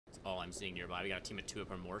all I'm seeing nearby. We got a team of 2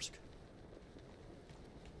 up on Morsk.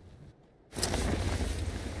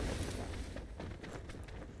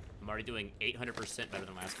 I'm already doing 800% better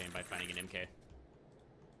than last game by finding an MK.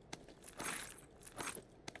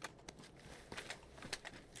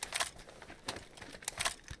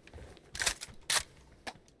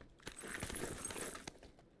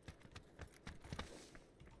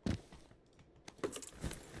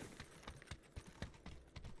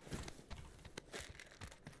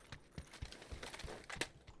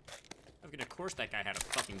 Of course that guy had a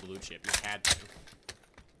fucking blue chip. He had to.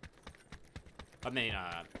 I mean,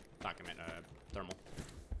 document, thermal.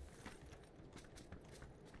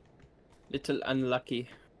 Little unlucky.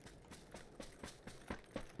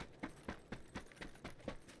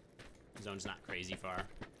 Zone's not crazy far.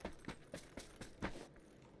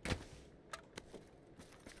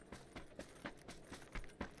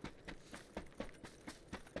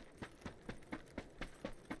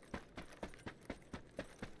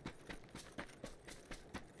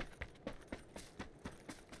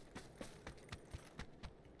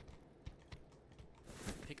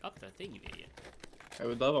 Up the thing, you idiot. I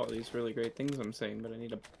would love all these really great things I'm saying, but I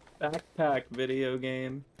need a backpack video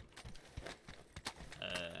game.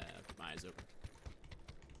 Keep my eyes open.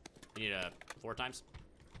 You need 4 times?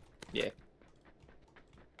 Yeah.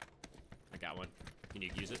 I got one. Can you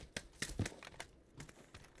use it?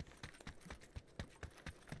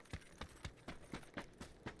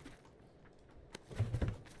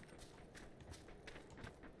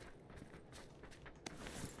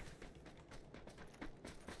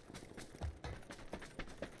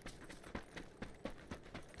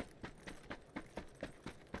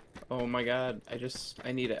 Oh my god,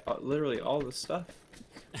 I need it, literally all the stuff.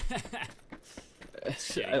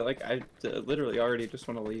 I literally already just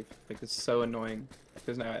want to leave. Like, it's so annoying.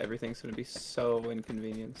 Because now everything's going to be so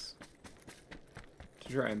inconvenienced. To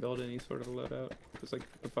try and build any sort of loadout. Because, like,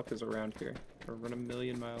 what the fuck is around here? Or run a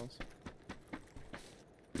million miles.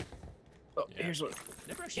 Oh, yeah. Here's one.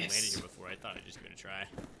 Never actually landed here before. I thought I'd just give it a try.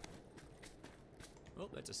 Oh,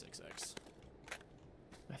 that's a 6x.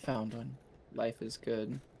 I found one. Life is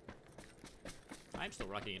good. I'm still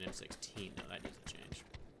rocking an M16, though. That needs to change.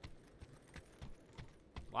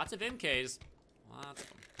 Lots of MKs. Lots of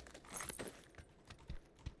them.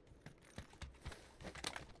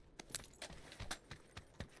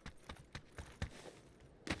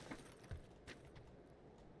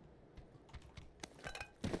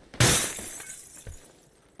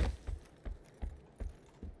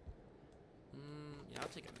 Yeah, I'll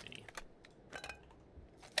take a mini.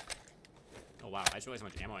 Oh wow, I just realized how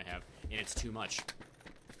much ammo I have, and it's too much.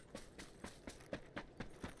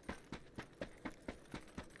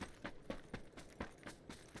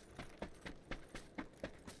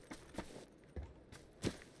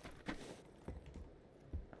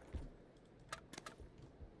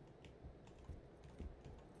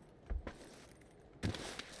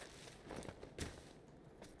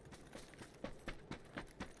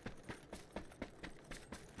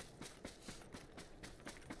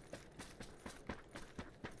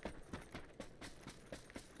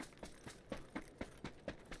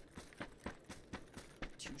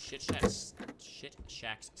 Shit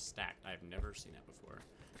shacks stacked. I've never seen that before.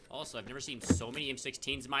 Also, I've never seen so many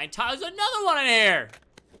M16s in my entire. There's another one in here.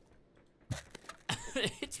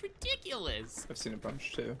 It's ridiculous. I've seen a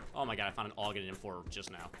bunch too. Oh my god, I found an AUG and an M4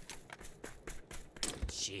 just now.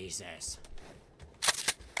 Jesus.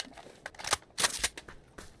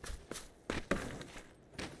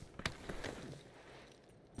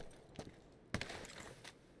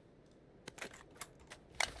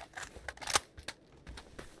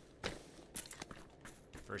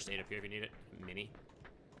 First aid up here if you need it. Mini.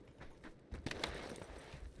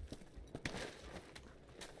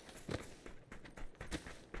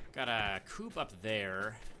 Got a coop up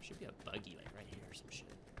there. Should be a buggy like right here or some shit.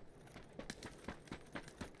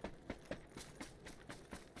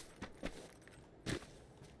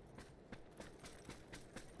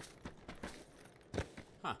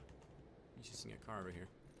 Huh. You should see a car over here.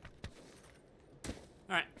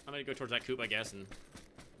 Alright, I'm gonna go towards that coop, I guess, and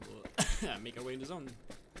we'll make our way into zone.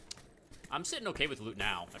 I'm sitting okay with loot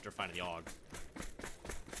now after finding the AUG.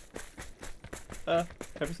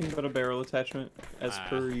 Everything but a barrel attachment, as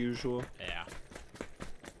per usual. Yeah.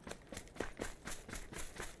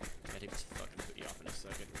 I take this fucking hoodie off in a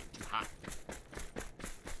second. It's too hot.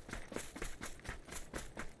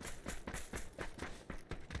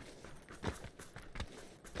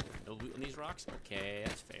 No loot on these rocks? Okay,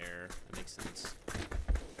 that's fair. That makes sense.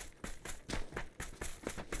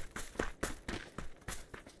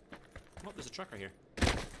 Oh, there's a truck right here.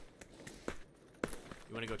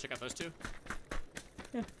 You want to go check out those two?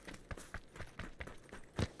 Yeah.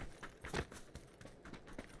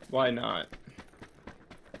 Why not?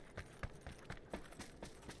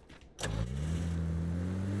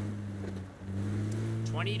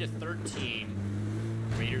 (20-13).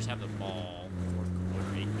 Raiders have the ball. Fourth quarter,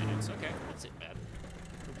 8 minutes. Okay, that's it bad.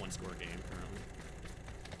 It's a one-score game currently.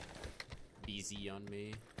 BZ on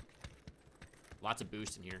me. Lots of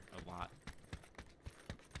boost in here. A lot.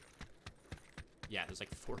 Yeah, there's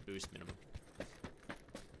like 4 boost minimum.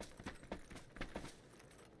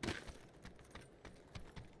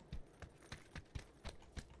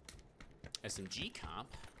 SMG comp.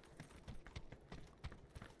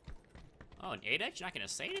 Oh, an 8X? You're not gonna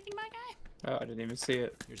say anything, my guy? Oh, I didn't even see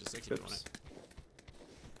it. Here's a 6 if you want Oops. it.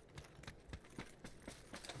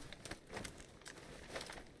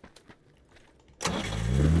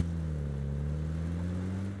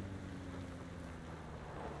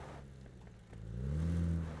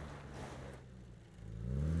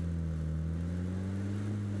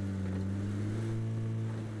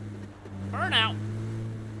 Burnout!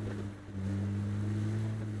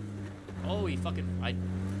 Oh, he fucking... I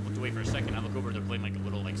looked away for a second. I look over, they're playing like a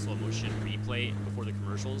little like slow motion replay before the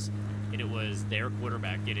commercials. And it was their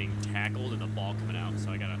quarterback getting tackled and the ball coming out. So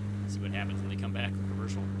I gotta see what happens when they come back from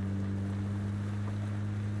commercial.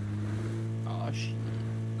 Oh, shit.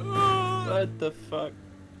 What the fuck?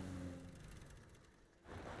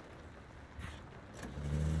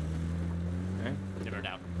 Okay. Never a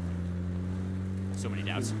doubt. So many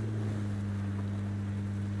doubts.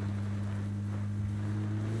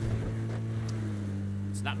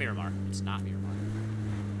 It's not Miramar. It's not Miramar.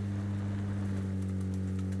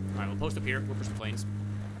 Alright, we'll post up here. Look for some planes.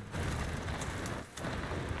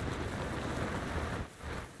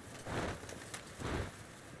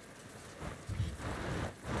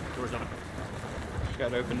 Doors open.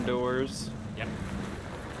 Got open doors. Yep.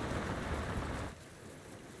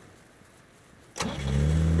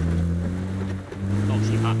 Oh,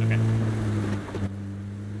 she popped. Okay.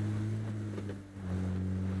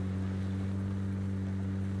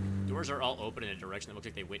 Doors are all open in a direction that looks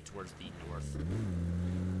like they went towards the north.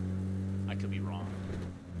 I could be wrong.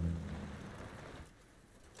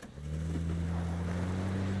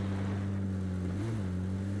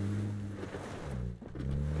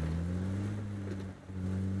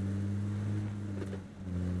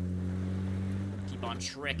 Keep on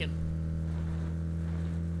trekking.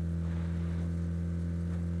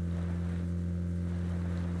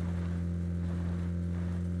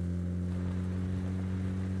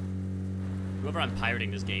 Whoever I'm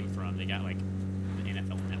pirating this game from, they got like the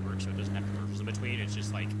NFL Network, so it doesn't have commercials in between. It's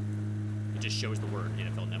just like, it just shows the word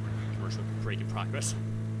NFL Network. Commercial break in progress.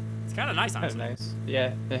 It's kind of nice, Kind of honestly. nice.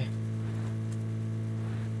 Yeah.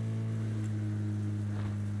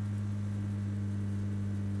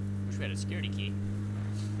 Wish we had a security key.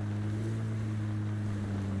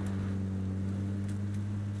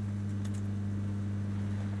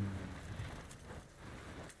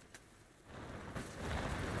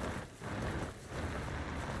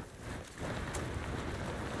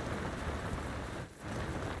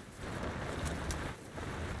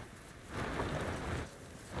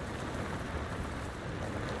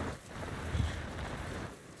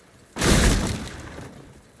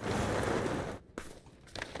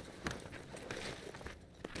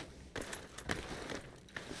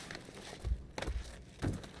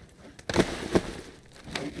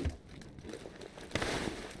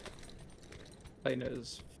 Plane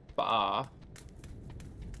is far.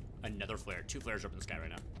 Another flare. 2 flares are up in the sky right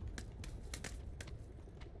now.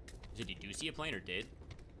 Did you do see a plane or did?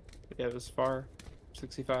 Yeah, it was far.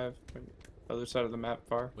 65. Other side of the map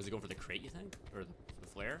far. Was it going for the crate, you think? Or the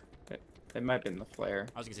flare? It might have been the flare.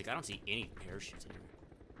 I was gonna say, I don't see any parachutes anywhere.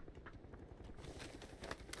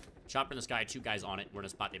 Chopper in the sky, 2 guys on it. We're in a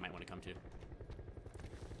spot they might want to come to.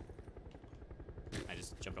 I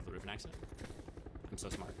just jumped off the roof in accident. I'm so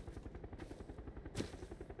smart.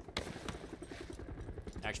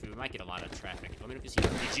 Actually, we might get a lot of traffic. Let me know if you see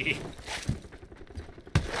RPG.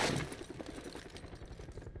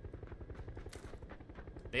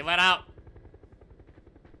 They let out.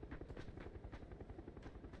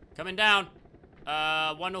 Coming down.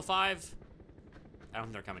 105. I don't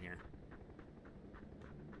think they're coming here.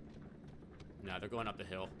 No, they're going up the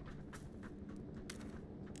hill.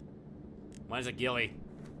 One is a ghillie.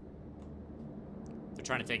 They're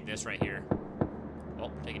trying to take this right here.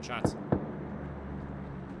 Oh, taking shots.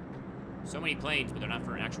 So many planes, but they're not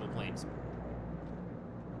for actual planes.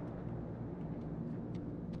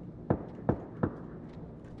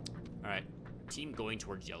 Alright. Team going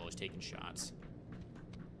towards yellow is taking shots.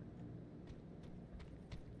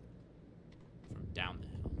 From down the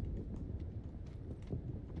hill.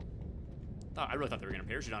 I really thought they were going to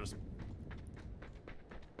parachute on us.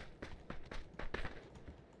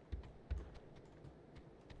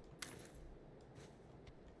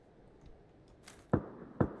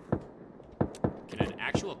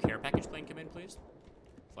 Just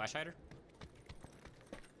flash hider.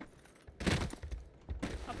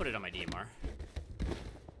 I'll put it on my DMR.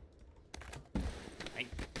 Thank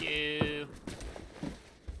you.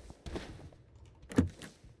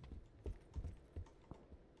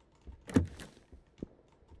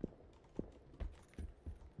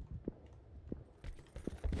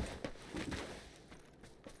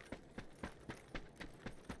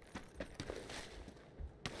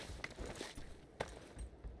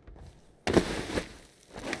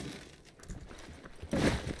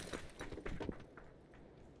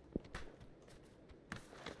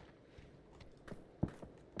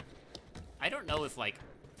 I don't know if, like,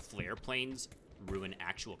 flare planes ruin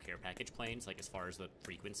actual care package planes, like, as far as the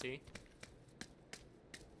frequency.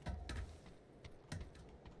 I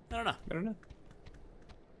don't know. I don't know.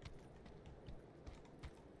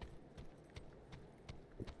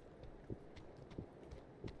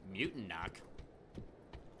 Mutant knock.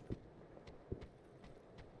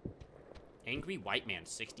 Angry White Man,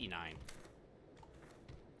 69.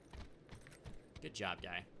 Good job,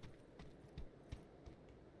 guy.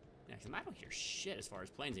 Yeah, 'cause I don't hear shit as far as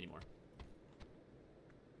planes anymore.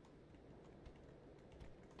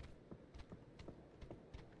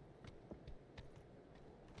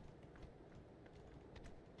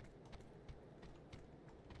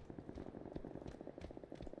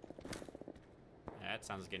 That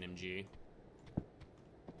sounds like an MG.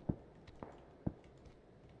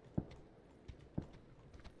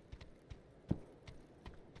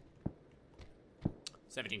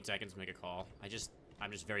 "17 seconds, make a call." I'm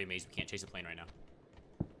just very amazed we can't chase a plane right now.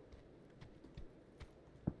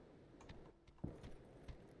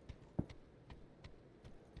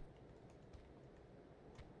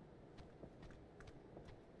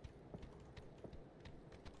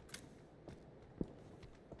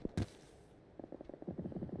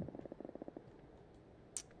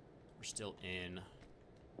 We're still in.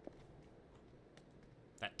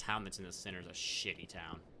 That town that's in the center is a shitty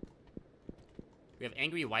town. We have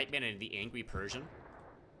Angry White Man and the Angry Persian.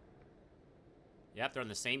 Yep, they're on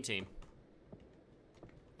the same team.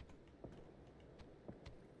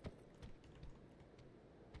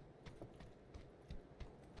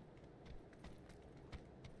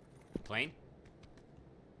 Plane?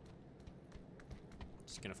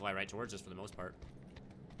 Just gonna fly right towards us for the most part.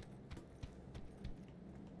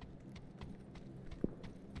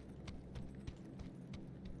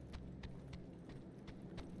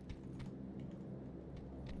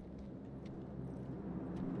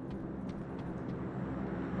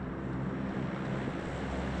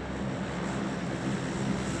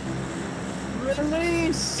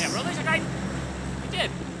 Release! Yeah, release the guy! We did!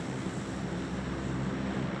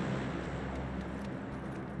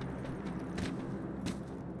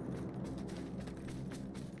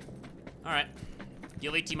 Alright.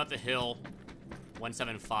 Gilly team up the hill.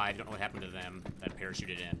 175. Don't know what happened to them. That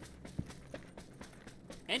parachuted in.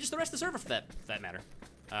 And just the rest of the server for that matter.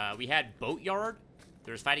 We had Boatyard.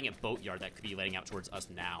 There's fighting at Boatyard that could be letting out towards us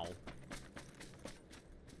now.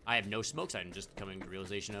 I have no smokes, I'm just coming to the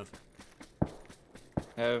realization of.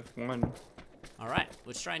 I have one. Alright,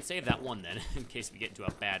 let's try and save that one then, in case we get into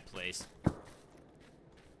a bad place.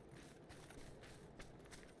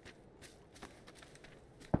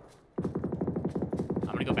 I'm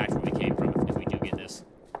gonna go back to where we came from if we do get this.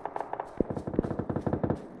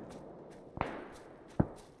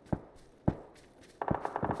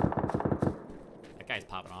 That guy's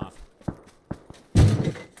popping off.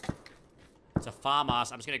 It's a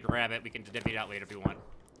FAMAS. I'm just gonna grab it. We can divvy it out later if we want.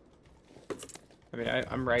 I mean,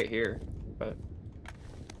 I'm right here, but...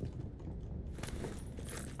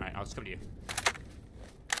 Alright, I'll just come to you.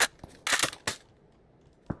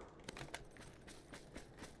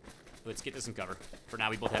 Let's get this in cover. For now,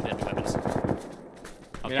 we both have deadly weapons.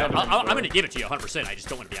 Okay, Yeah, I'm gonna give it to you 100%. I just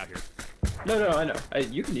don't want to be out here. No, I know.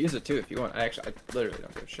 You can use it too if you want. I literally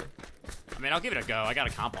don't give a shit. I mean, I'll give it a go. I got a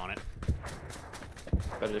comp on it.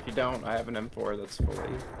 But if you don't, I have an M4 that's fully...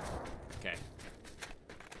 Okay.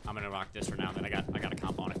 I'm gonna rock this for now, then I got a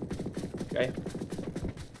comp on it. Okay.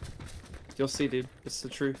 You'll see, dude. It's the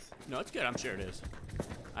truth. No, it's good. I'm sure it is.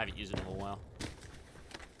 I haven't used it in a little while.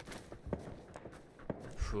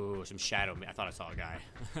 Ooh, some shadow. I thought I saw a guy.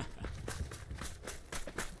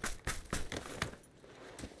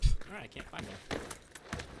 Alright, I can't find him.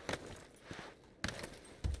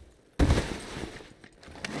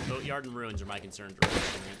 Boatyard and ruins are my concerns right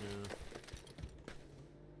now.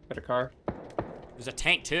 Got a car? There's a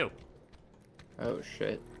tank too. Oh,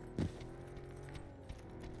 shit.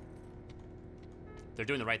 They're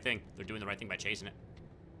doing the right thing. They're doing the right thing by chasing it.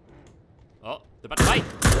 Oh, they're about to fight.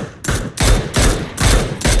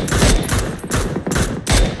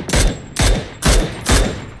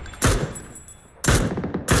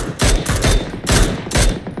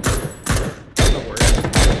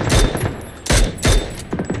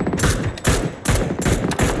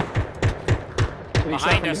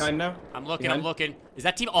 One behind now. I'm looking, Behind. I'm looking. Is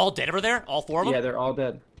that team all dead over there? All 4 of them? Yeah, they're all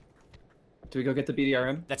dead. Do we go get the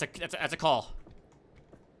BDRM? That's a call.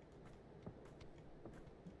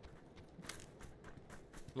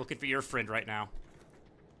 Looking for your friend right now.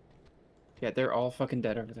 Yeah, they're all fucking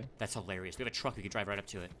dead over there. That's hilarious. We have a truck, we could drive right up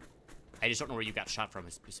to it. I just don't know where you got shot from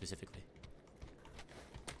specifically.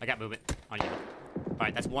 I got movement on you.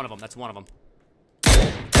 Alright, that's one of them, that's one of them.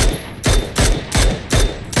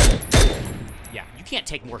 Yeah, you can't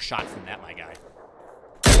take more shots than that, my guy.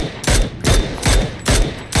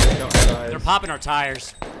 They're popping our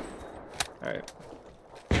tires. Alright.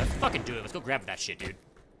 Let's fucking do it. Let's go grab that shit, dude.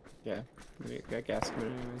 Yeah. We got gas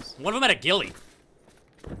coming anyways. One of them had a ghillie.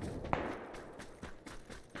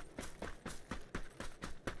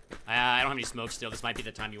 I don't have any smoke still. This might be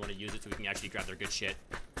the time you want to use it so we can actually grab their good shit.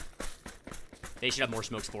 They should have more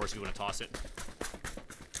smokes for us if we want to toss it.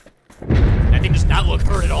 That thing does not look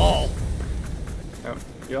hurt at all. No,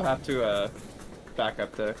 you'll have to back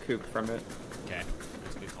up the coupe from it. Okay,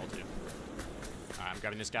 that's a good call too. I'm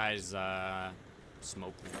grabbing this guy's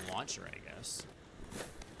smoke launcher, I guess.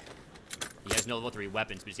 He has no level 3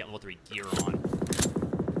 weapons, but he's got level 3 gear on.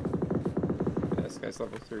 Yeah, this guy's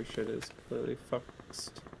level 3 shit is completely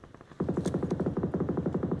fucked.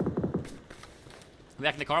 I'm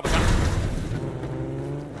back in the car.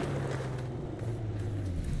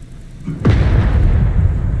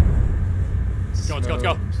 Let's go, let's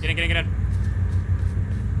go. Get in, get in, get in.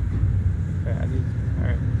 Okay, I need.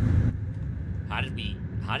 Alright. How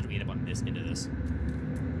did we end up on this end of this?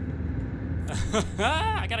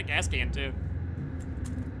 I got a gas can too.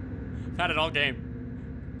 I've had it all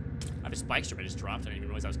game. I have a spike strip I just dropped. I didn't even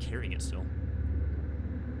realize I was carrying it still.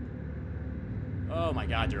 Oh my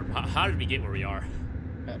god, dude. How did we get where we are?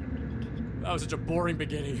 That was such a boring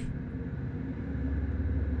beginning.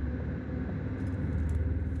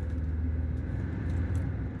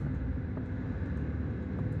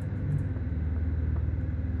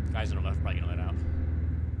 Guys on the left are probably gonna let out.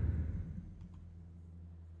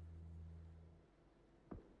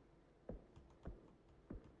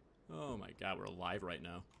 Oh my god, we're alive right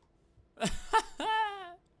now.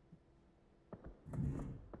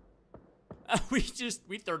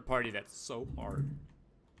 We third party that so hard.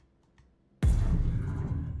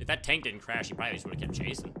 If that tank didn't crash, he probably just would have kept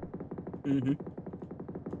chasing. Mm-hmm.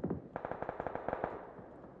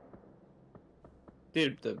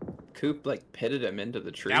 Dude, the coupe like pitted him into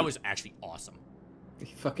the tree. That was actually awesome.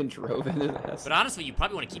 He fucking drove into that. But honestly, you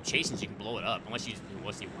probably want to keep chasing so you can blow it up, unless you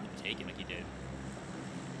wanted to take it like you did.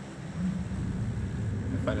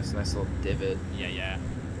 Find us a nice little divot. Yeah, yeah.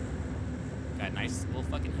 Got a nice little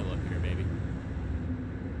fucking hill up here, baby.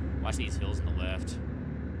 Watch these hills on the left.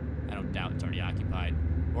 I don't doubt it's already occupied.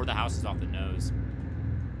 Or the house is off the nose.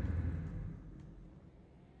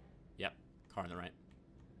 Yep, car on the right.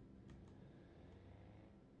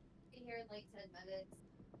 Be here in like 10 minutes.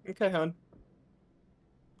 Okay, hon.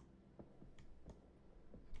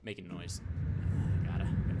 Making noise. Gotta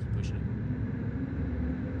keep pushing it.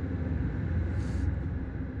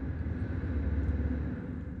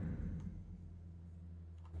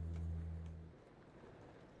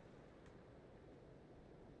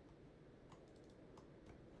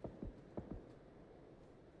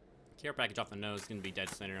 Care package off the nose is gonna be dead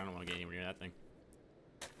center. I don't want to get anywhere near that thing.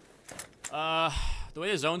 The way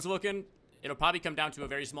the zone's looking, it'll probably come down to a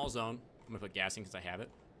very small zone. I'm gonna put gas in because I have it.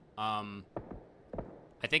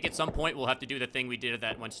 I think at some point we'll have to do the thing we did at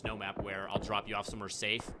that one snow map where I'll drop you off somewhere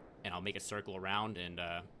safe and I'll make a circle around and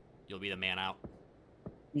you'll be the man out.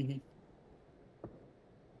 Mm-hmm.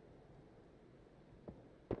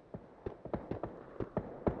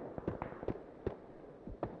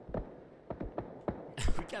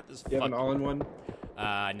 We got this. You have an all-in-one?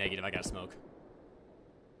 Negative. I got smoke.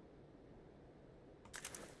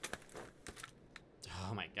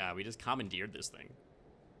 Oh my god, we just commandeered this thing.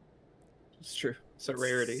 It's true. It's a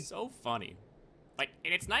rarity. So funny. Like,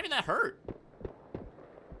 and it's not even that hurt.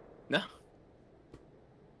 No.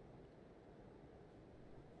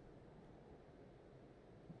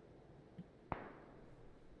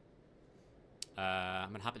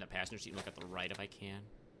 I'm gonna hop in the passenger seat and look at the right if I can.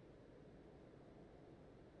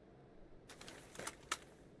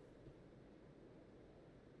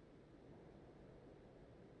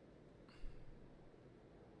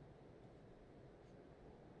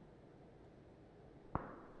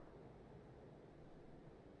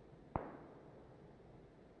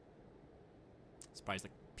 Surprised the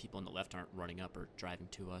people on the left aren't running up or driving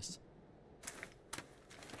to us.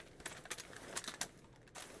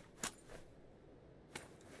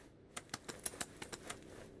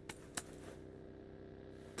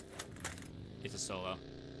 It's a solo.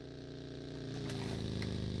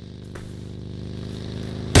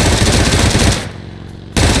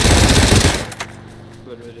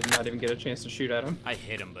 Literally did not even get a chance to shoot at him. I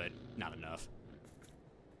hit him, but not enough.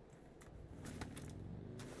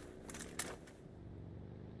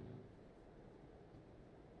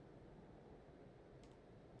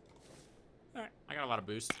 Alright, I got a lot of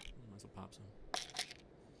boost. Might as well pop some.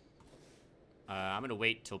 I'm gonna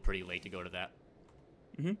wait till pretty late to go to that.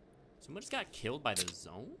 Mm-hmm. Someone just got killed by the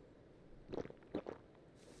zone?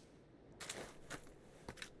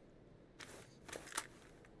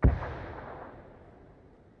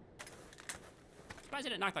 Surprised I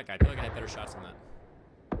didn't knock that guy. I feel like I had better shots than that.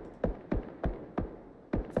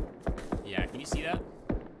 Yeah, can you see that?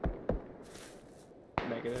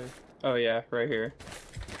 Negative. Oh yeah, right here.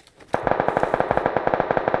 I've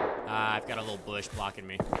got a little bush blocking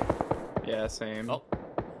me. Yeah, same. Oh.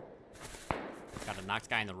 Got a knocked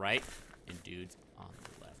guy on the right, and dudes on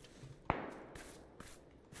the left.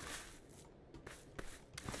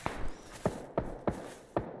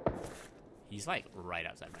 He's like right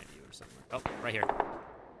outside my view or somewhere. Oh, right here.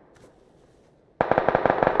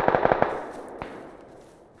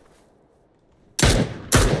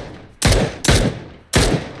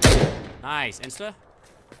 Nice. Insta?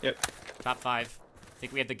 Yep. Top 5. I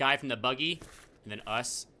think we had the guy from the buggy, and then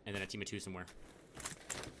us, and then a team of 2 somewhere.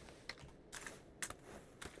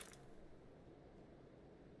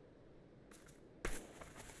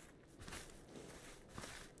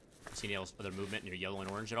 See any other movement near yellow and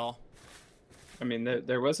orange at all? I mean,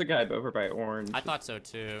 there was a guy over by orange. I thought so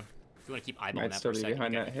too. If you want to keep eyeballing Might that still for a be second,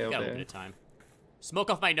 behind you that got, hill you got a little there. bit of time. Smoke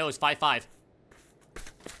off my nose, 5-5.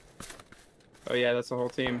 Oh yeah, that's the whole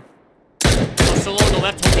team. Oh, solo on the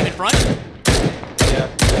left, whole team in front. Yeah.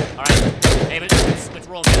 All right, hey, let's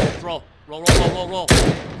roll, man. Let's roll. Roll.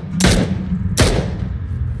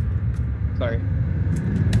 Sorry.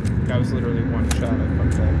 That was literally one shot. I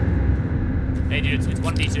fucked up. Hey, dude, it's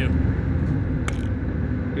 1v2.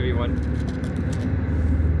 2v1.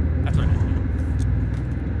 That's what I meant.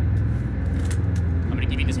 I'm gonna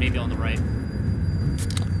give you this hayfield on the right.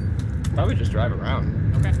 Probably just drive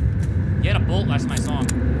around. Okay. You had a bolt last time I saw him.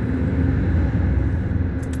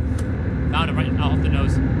 Found him right off the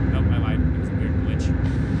nose. Nope, I lied. It was a weird glitch.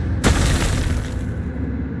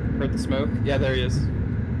 Heard the smoke? Yeah, there he is.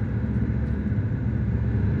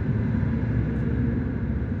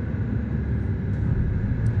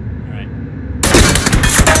 All right.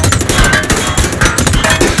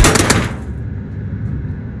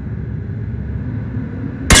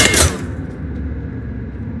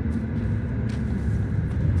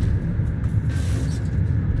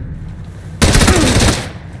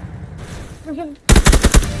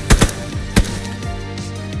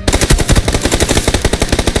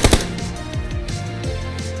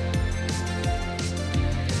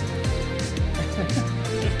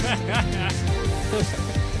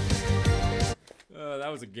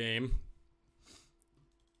 That was a game.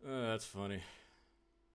 That's funny.